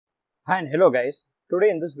Hi and hello guys. Today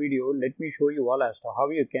in this video, let me show you all as to how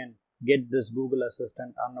you can get this Google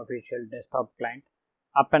Assistant unofficial desktop client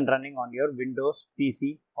up and running on your Windows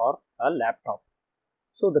PC or a laptop.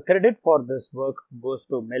 So the credit for this work goes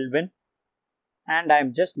to Melvin, and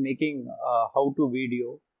I'm just making a how-to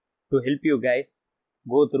video to help you guys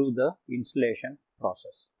go through the installation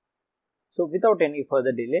process. So without any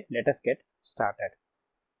further delay, let us get started.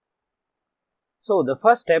 So the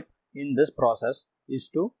first step in this process is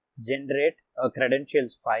to generate a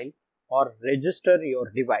credentials file or register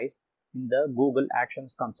your device in the Google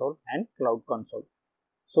Actions console and Cloud console.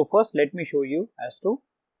 So first let me show you as to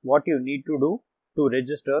what you need to do to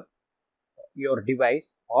register your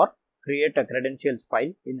device or create a credentials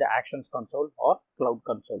file in the Actions console or Cloud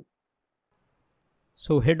console.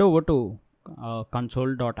 So head over to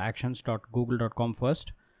console.actions.google.com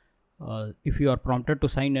first. If you are prompted to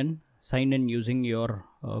sign in using your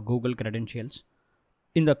Google credentials.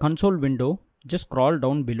 In the console window, just scroll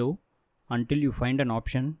down below until you find an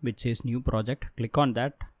option which says new project. Click on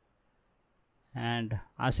that and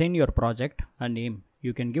assign your project a name.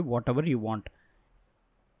 You can give whatever you want.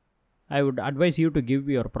 I would advise you to give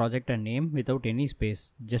your project a name without any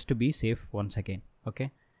space, just to be safe once again.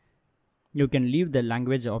 Okay. You can leave the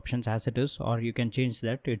language options as it is, or you can change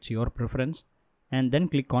that. It's your preference. And then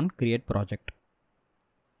click on create project.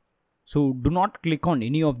 So do not click on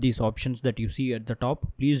any of these options that you see at the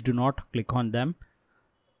top. Please do not click on them.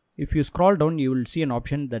 If you scroll down, you will see an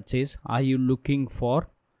option that says, are you looking for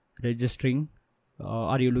registering?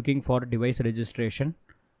 Are you looking for device registration?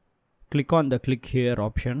 Click on the click here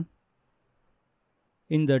option.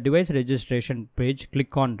 In the device registration page,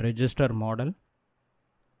 click on register model.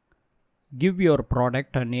 Give your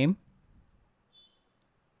product a name.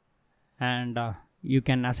 And you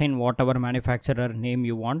can assign whatever manufacturer name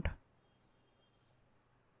you want.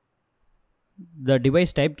 The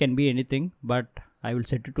device type can be anything, but I will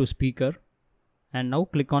set it to speaker. And now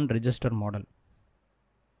click on register model.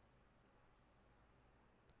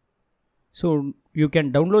 So you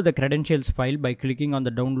can download the credentials file by clicking on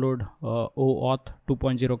the download OAuth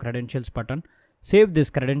 2.0 credentials button. Save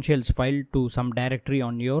this credentials file to some directory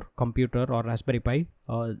on your computer or Raspberry Pi.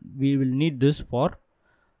 We will need this for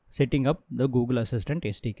setting up the Google Assistant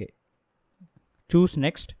SDK. Choose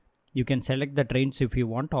next. You can select the trains if you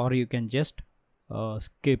want, or you can just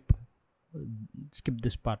skip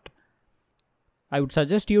this part. I would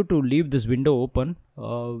suggest you to leave this window open.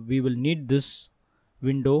 We will need this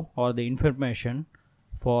window or the information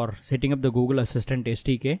for setting up the Google Assistant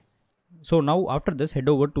SDK. So now after this, head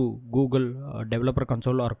over to Google Developer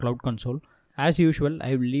Console or Cloud Console. As usual,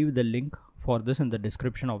 I will leave the link for this in the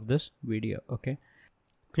description of this video. Okay.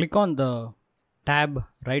 Click on the tab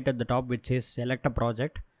right at the top which says select a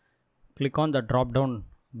project. Click on the drop down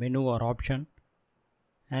menu or option.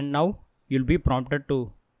 And now you'll be prompted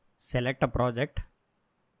to select a project.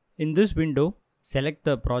 In this window, select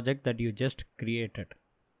the project that you just created.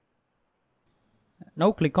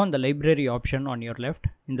 Now click on the library option on your left.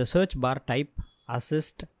 In the search bar, type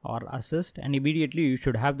assist or assist, and immediately you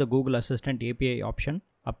should have the Google Assistant API option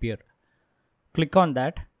appear. Click on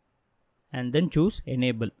that and then choose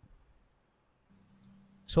enable.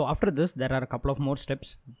 So after this, there are a couple of more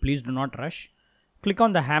steps. Please do not rush. Click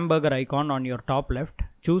on the hamburger icon on your top left,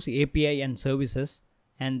 choose API and services,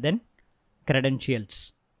 and then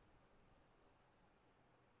credentials.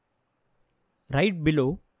 Right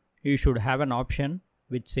below, you should have an option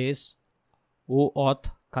which says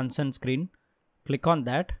OAuth consent screen. Click on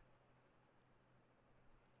that.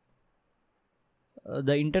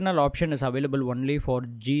 The internal option is available only for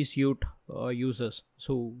G Suite users.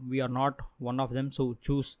 So we are not one of them. So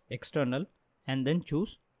choose external and then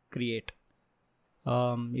choose create.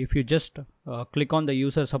 If you just click on the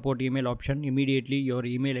user support email option, immediately your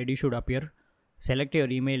email ID should appear. Select your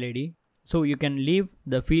email ID. So you can leave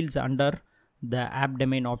the fields under the app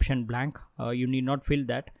domain option blank. You need not fill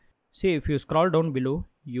that. See, if you scroll down below,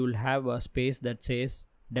 you will have a space that says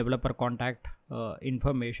developer contact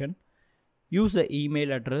information. Use the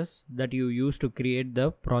email address that you use to create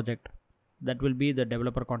the project. That will be the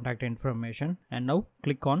developer contact information. And now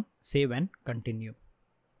click on save and continue.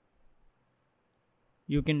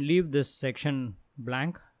 You can leave this section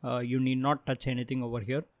blank. You need not touch anything over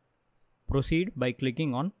here. Proceed by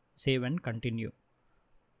clicking on save and continue.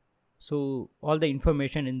 So all the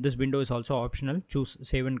information in this window is also optional. Choose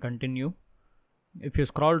save and continue. If you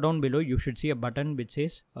scroll down below, you should see a button which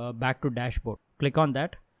says back to dashboard. Click on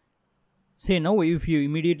that. Say now if you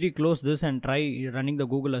immediately close this and try running the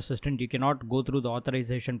Google Assistant, you cannot go through the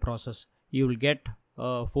authorization process. You will get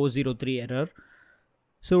a 403 error.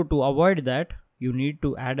 So to avoid that, you need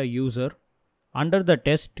to add a user Under the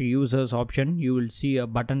test users option, you will see a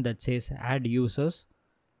button that says add users.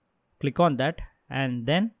 Click on that, and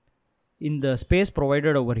then in the space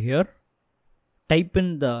provided over here, type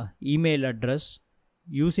in the email address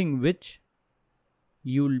using which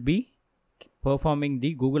you will be performing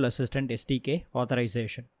the Google Assistant SDK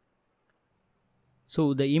authorization.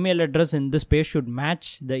 So the email address in this space should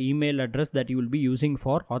match the email address that you will be using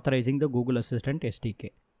for authorizing the Google Assistant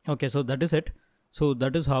SDK. Okay, so that is it. So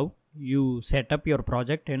that is how you set up your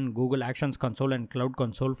project in Google Actions Console and Cloud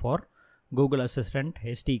Console for Google Assistant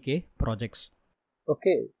SDK projects.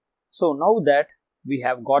 Okay, so now that we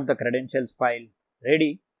have got the credentials file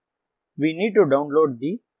ready, we need to download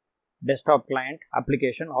the desktop client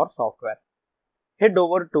application or software. Head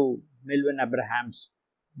over to Melvin-Abraham's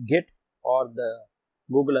Git or the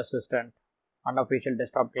Google Assistant unofficial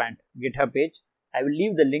desktop client GitHub page. I will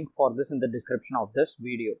leave the link for this in the description of this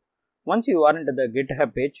video. Once you are into the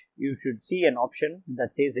GitHub page, you should see an option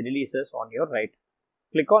that says releases on your right.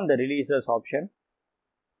 Click on the releases option.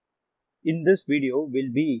 In this video,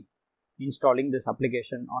 we'll be installing this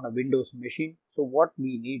application on a Windows machine. So what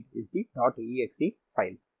we need is the .exe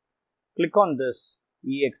file. Click on this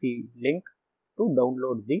exe link to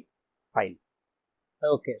download the file.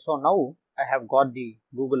 Okay, so now I have got the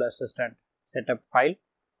Google Assistant setup file.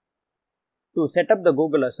 To set up the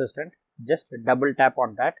Google Assistant, just double tap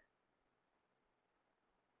on that.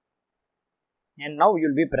 And now you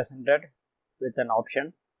will be presented with an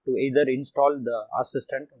option to either install the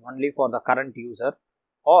assistant only for the current user,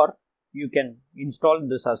 or you can install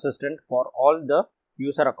this assistant for all the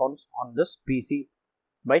user accounts on this PC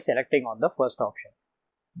by selecting on the first option.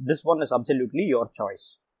 This one is absolutely your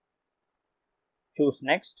choice. Choose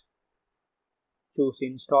next. Choose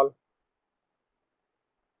install.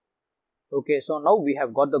 Okay, so now we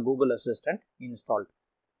have got the Google Assistant installed.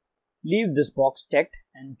 Leave this box checked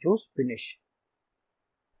and choose finish.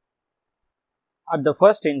 At the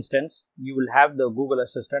first instance, you will have the Google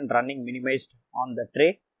Assistant running minimized on the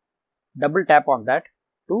tray. Double tap on that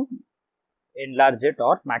to enlarge it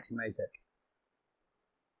or maximize it.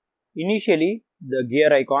 Initially, the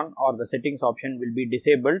gear icon or the settings option will be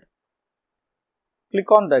disabled.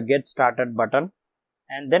 Click on the Get Started button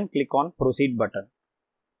and then click on Proceed button.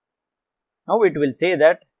 Now it will say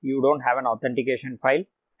that you don't have an authentication file,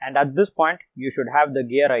 and at this point you should have the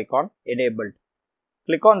gear icon enabled.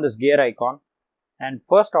 Click on this gear icon, and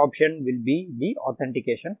first option will be the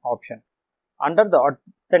authentication option. Under the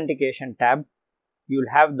authentication tab, you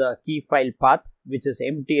will have the key file path, which is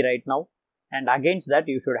empty right now, and against that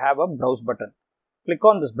you should have a browse button. Click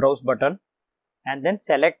on this browse button and then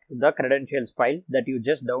select the credentials file that you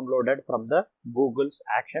just downloaded from the Google's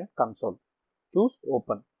Action Console. Choose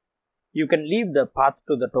open. You can leave the path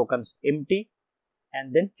to the tokens empty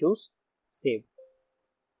and then choose save.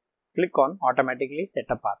 Click on automatically set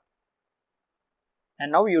a path.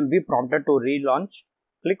 And now you will be prompted to relaunch.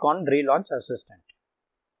 Click on relaunch assistant.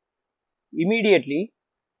 Immediately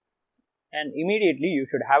you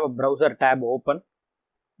should have a browser tab open.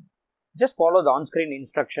 Just follow the on-screen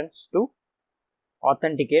instructions to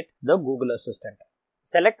authenticate the Google Assistant.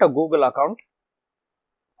 Select a Google account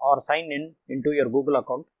or sign in into your Google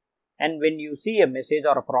account, and when you see a message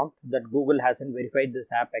or a prompt that Google hasn't verified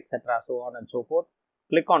this app, etc., so on and so forth,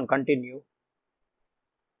 click on continue.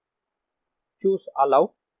 Choose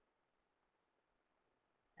allow,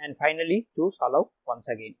 and finally choose allow once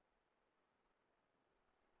again.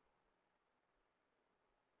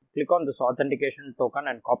 Click on this authentication token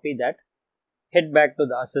and copy that. Head back to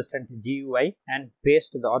the Assistant GUI and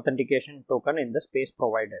paste the authentication token in the space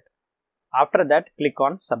provided. After that, click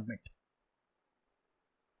on submit.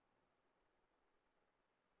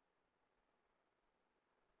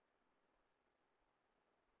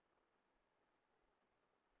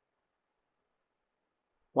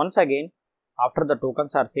 Once again, after the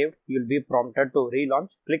tokens are saved, you will be prompted to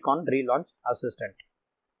relaunch. Click on relaunch assistant.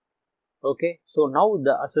 Okay, so now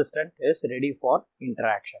the assistant is ready for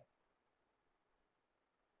interaction.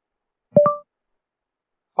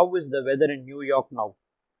 How is the weather in New York now?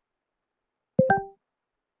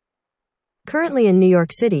 Currently in New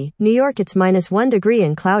York City, New York, it's -1 degree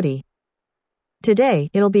and cloudy. Today,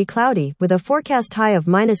 it'll be cloudy, with a forecast high of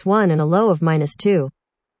 -1 and a low of -2.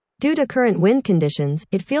 Due to current wind conditions,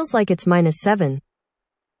 it feels like it's -7.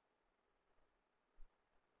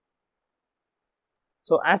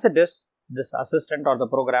 So as it is, this assistant or the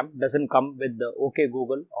program doesn't come with the OK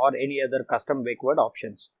Google or any other custom Wakeword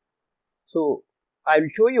options. So I will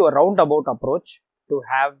show you a roundabout approach to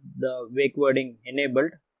have the Wakewording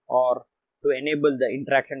enabled, or to enable the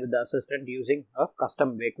interaction with the assistant using a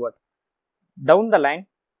custom Wakeword. Down the line,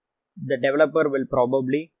 the developer will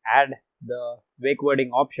probably add the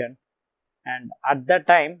Wakewording option, and at that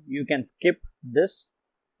time you can skip this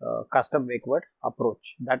custom Wakeword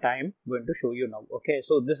approach that I am going to show you now. Okay,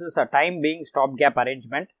 so this is a time being stopgap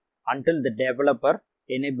arrangement until the developer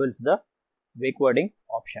enables the Wakewording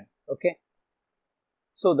option. Okay,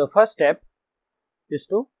 so the first step is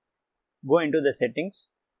to go into the settings,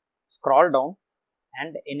 scroll down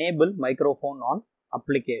and enable microphone on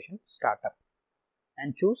application startup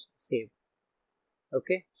and choose save.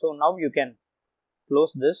 Okay, so now you can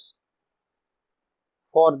close this.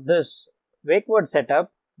 For this Wakeword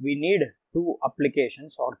setup, we need two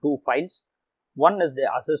applications or two files. One is the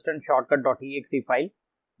assistant shortcut.exe file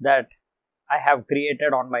that I have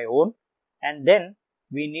created on my own, and then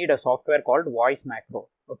we need a software called voice macro.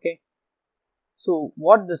 Okay, so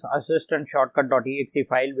what this assistant shortcut.exe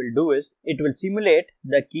file will do is it will simulate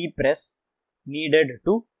the key press needed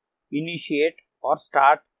to initiate or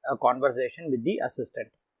start a conversation with the assistant.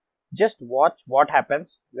 Just watch what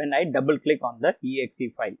happens when I double click on the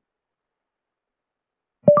exe file.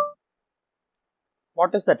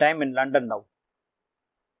 What is the time in London now?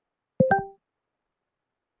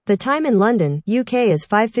 The time in London, UK is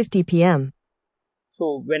 5:50 p.m.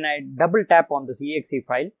 So when I double tap on this exe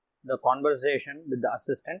file, the conversation with the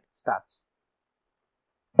assistant starts.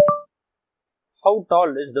 How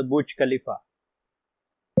tall is the Burj Khalifa?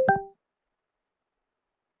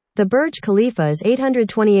 The Burj Khalifa is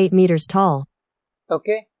 828 meters tall.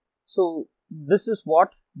 Okay, so this is what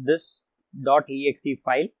this .exe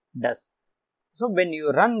file does. So when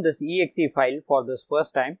you run this exe file for this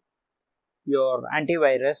first time, your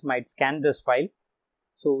antivirus might scan this file.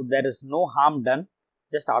 So there is no harm done.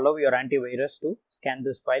 Just allow your antivirus to scan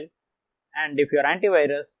this file. And if your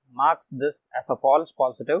antivirus marks this as a false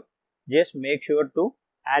positive, just make sure to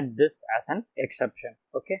add this as an exception.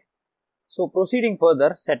 Okay. So proceeding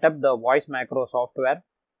further, set up the voice macro software.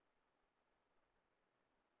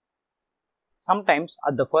 Sometimes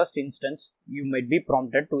at the first instance, you might be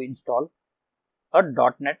prompted to install a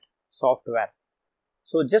 .NET software.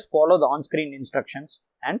 So just follow the on-screen instructions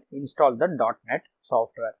and install the .NET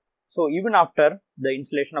software. So even after the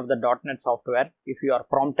installation of the .NET software, if you are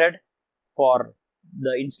prompted for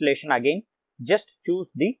the installation again, just choose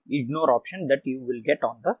the ignore option that you will get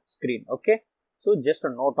on the screen. Okay. So just a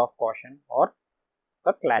note of caution or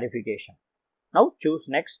a clarification. Now choose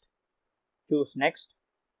next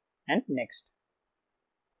and next.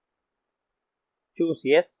 Choose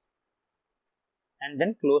yes and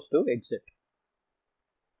then close to exit.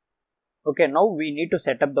 Okay, now we need to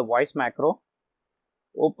set up the voice macro.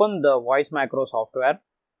 Open the voice macro software.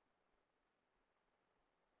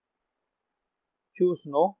 Choose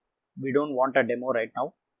no, we don't want a demo right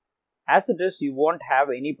now. As it is, you won't have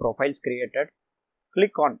any profiles created.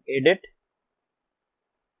 Click on edit,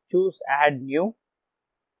 choose add new,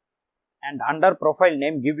 and under profile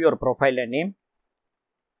name, give your profile a name.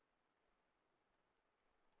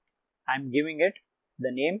 I am giving it the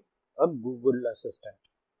name a Google Assistant.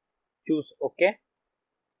 Choose OK.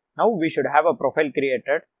 Now we should have a profile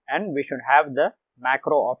created and we should have the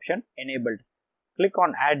macro option enabled. Click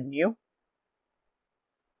on add new.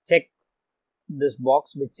 Check this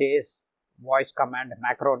box which says voice command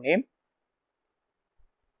macro name.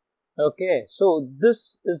 Okay, so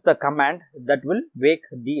this is the command that will wake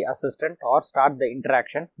the assistant or start the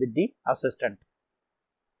interaction with the assistant.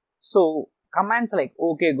 So commands like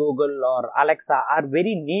OK Google or Alexa are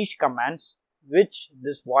very niche commands which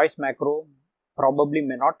this voice macro probably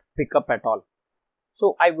may not pick up at all.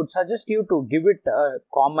 So I would suggest you to give it a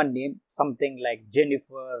common name, something like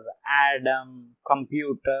Jennifer, Adam,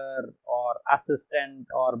 computer or assistant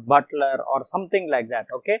or butler or something like that,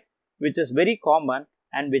 okay, which is very common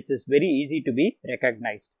and which is very easy to be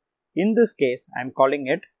recognized. In this case, I am calling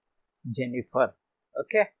it Jennifer,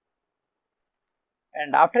 okay.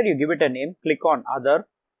 And after you give it a name, click on other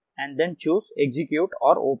and then choose execute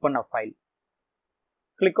or open a file.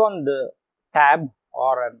 Click on the tab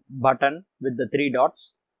or a button with the three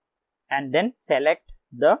dots and then select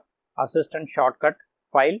the assistant shortcut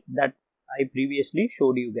file that I previously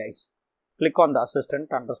showed you guys. Click on the assistant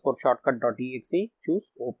 _shortcut.exe,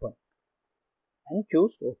 choose open and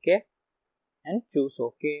choose OK and choose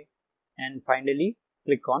OK and finally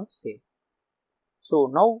click on save.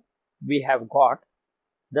 So now we have got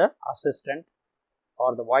the assistant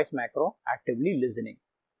or the voice macro actively listening.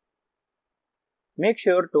 Make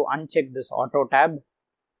sure to uncheck this auto tab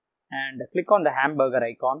and click on the hamburger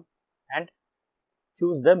icon and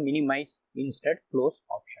choose the minimize instead close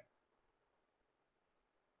option.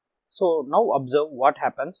 So now observe what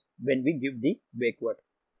happens when we give the Wakeword.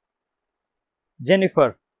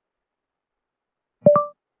 Jennifer,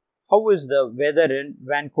 how is the weather in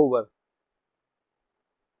Vancouver?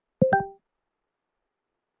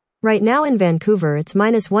 Right now in Vancouver it's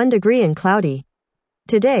 -1 degree and cloudy.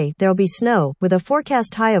 Today, there'll be snow, with a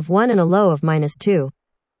forecast high of 1 and a low of -2.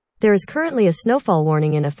 There is currently a snowfall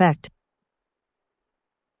warning in effect.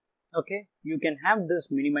 Okay, you can have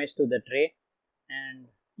this minimized to the tray, and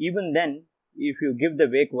even then, if you give the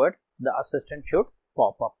wake word, the assistant should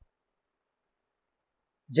pop up.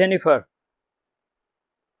 Jennifer,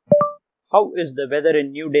 how is the weather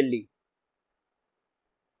in New Delhi?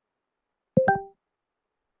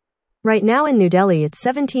 Right now in New Delhi it's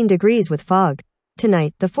 17 degrees with fog.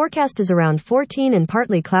 Tonight, the forecast is around 14 and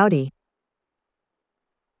partly cloudy.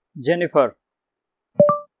 Jennifer,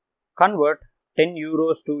 convert 10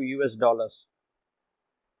 euros to US dollars.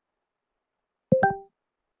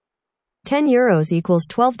 10 euros equals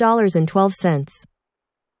 $12.12.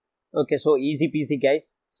 Okay, so easy peasy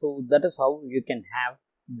guys. So that is how you can have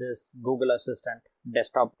this Google Assistant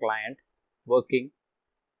desktop client working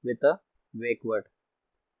with a Wakeword.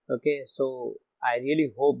 Okay, so I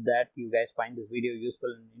really hope that you guys find this video useful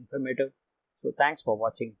and informative. So thanks for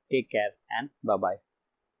watching. Take care and bye bye.